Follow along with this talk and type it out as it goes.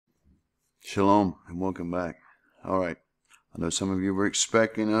Shalom and welcome back. All right. I know some of you were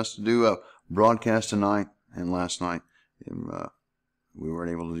expecting us to do a broadcast tonight and last night, and we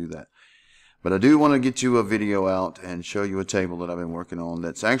weren't able to do that. But I do want to get you a video out and show you a table that I've been working on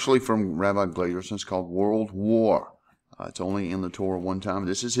that's actually from Rabbi GLAZERSON. It's called World War. It's only in the Torah one time.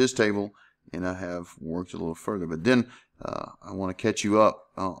 This is his table, and I have worked a little further. But then I want to catch you up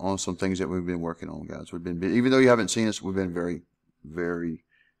on some things that we've been working on, guys. We've been, even though you haven't seen us, we've been very, very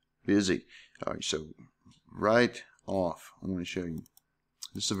busy. All right, so right off, I'm going to show you.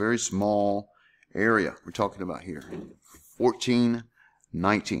 This is a very small area we're talking about here.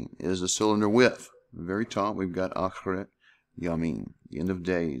 1419 is the cylinder width. The very top, we've got Achret Yamin, the end of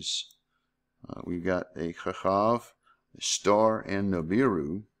days. We've got a Chachav, a star, and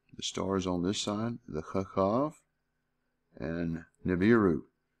Nibiru. The star is on this side, the Chachav, and Nibiru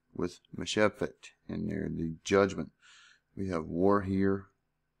with Meshephet in there, the judgment. We have war here.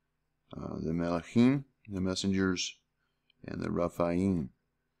 The Melachim, the messengers, and the Raphaim,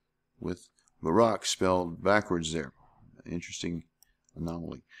 with Barak spelled backwards there. Interesting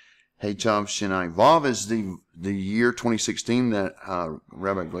anomaly. Hey Tav Shinai Vav is the year 2016 that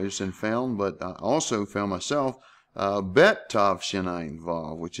Rabbi GLAZERSON found, but I also found myself Bet Tav Shinai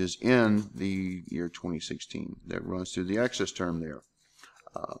Vav, which is in the year 2016. That runs through the access term there.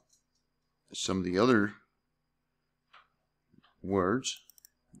 Some of the other words.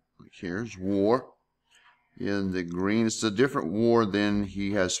 Here's war in the green. It's a different war than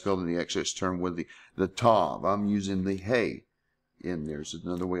he has spelled in the access term with the tav. I'm using the hey in there. It's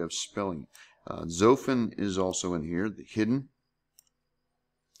another way of spelling. Zophim is also in here, the hidden.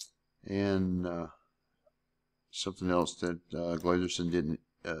 And something else that GLAZERSON didn't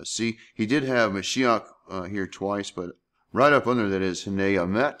see. He did have Mashiach here twice, but right up under that is Hinei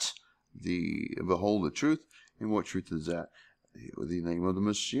Amet, the behold the truth. And what truth is that? The name of the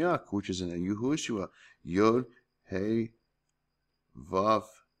Mashiach, which is in a Yehoshua, Yod, He, Vav,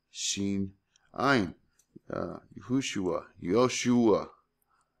 Shin, Ayin, Yehoshua, Yoshua.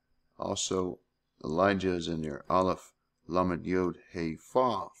 Also, Elijah is in there, Aleph, Lamed, Yod, He,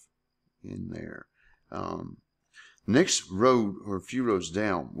 Vav, in there. Next row, or a few rows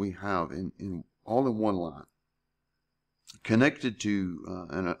down, we have all in one line, connected to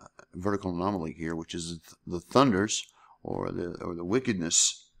a vertical anomaly here, which is the thunders. Or the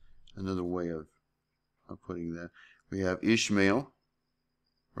wickedness, another way of putting that. We have Ishmael,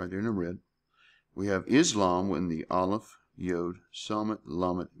 right there in the red. We have Islam in the Aleph, Yod, Samet,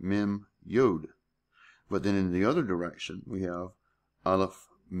 Lamet, Mem, Yod. But then in the other direction, we have Aleph,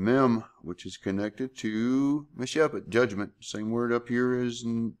 Mem, which is connected to Meshephet, judgment. Same word up here as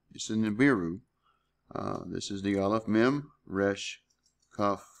it's in Nibiru. This is the Aleph, Mem, Resh,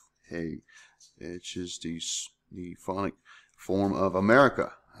 Kaf, He, which is the phonic form of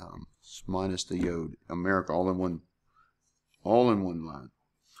America, minus the Yod. America, all in one line.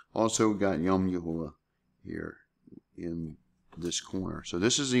 Also got Yom Yehovah here in this corner. So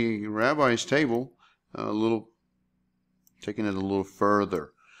this is the rabbi's table, taking it a little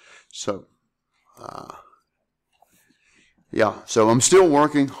further. So, yeah. So I'm still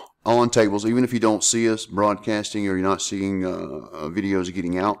working on tables, even if you don't see us broadcasting or you're not seeing videos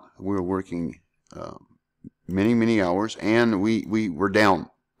getting out. We're working many hours, and we were down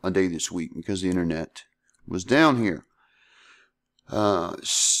a day this week because the internet was down here.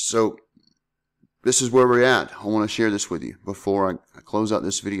 So this is where we're at. I want to share this with you before I close out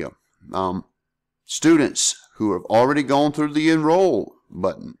this video. Students who have already gone through the enroll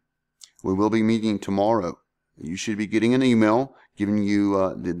button, we will be meeting tomorrow. You should be getting an email giving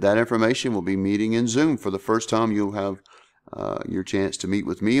you that information. We'll be meeting in Zoom for the first time. You'll have your chance to meet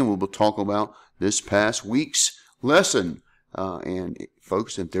with me, and we'll talk about this past week's lesson. And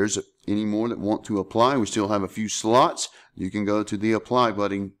folks, if there's any more that want to apply, we still have a few slots. You can go to the apply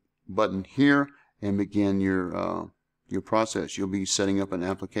button here and begin your process. You'll be setting up an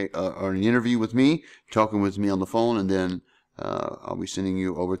or an interview with me, talking with me on the phone, and then I'll be sending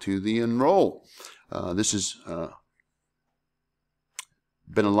you over to the enroll. This has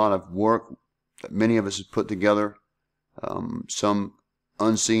been a lot of work that many of us have put together. Some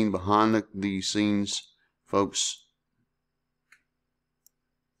unseen behind the scenes, folks.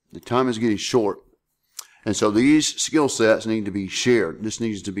 The time is getting short, and so these skill sets need to be shared. This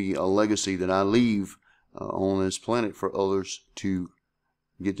needs to be a legacy that I leave on this planet for others to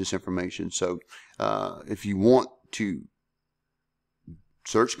get this information. So if you want to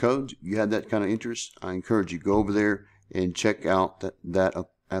search codes, you have that kind of interest, I encourage you, go over there and check out that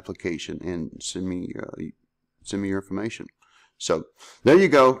application and send me your information. So there you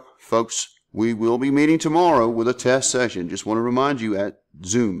go, folks. we will be meeting tomorrow with a test session. Just want to remind you at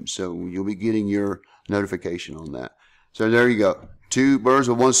Zoom, so you'll be getting your notification on that. So there you go. 2 birds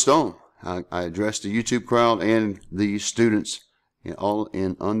with 1 stone. I addressed the YouTube crowd and the students all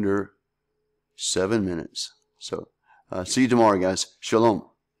in under 7 minutes. So see you tomorrow, guys. Shalom.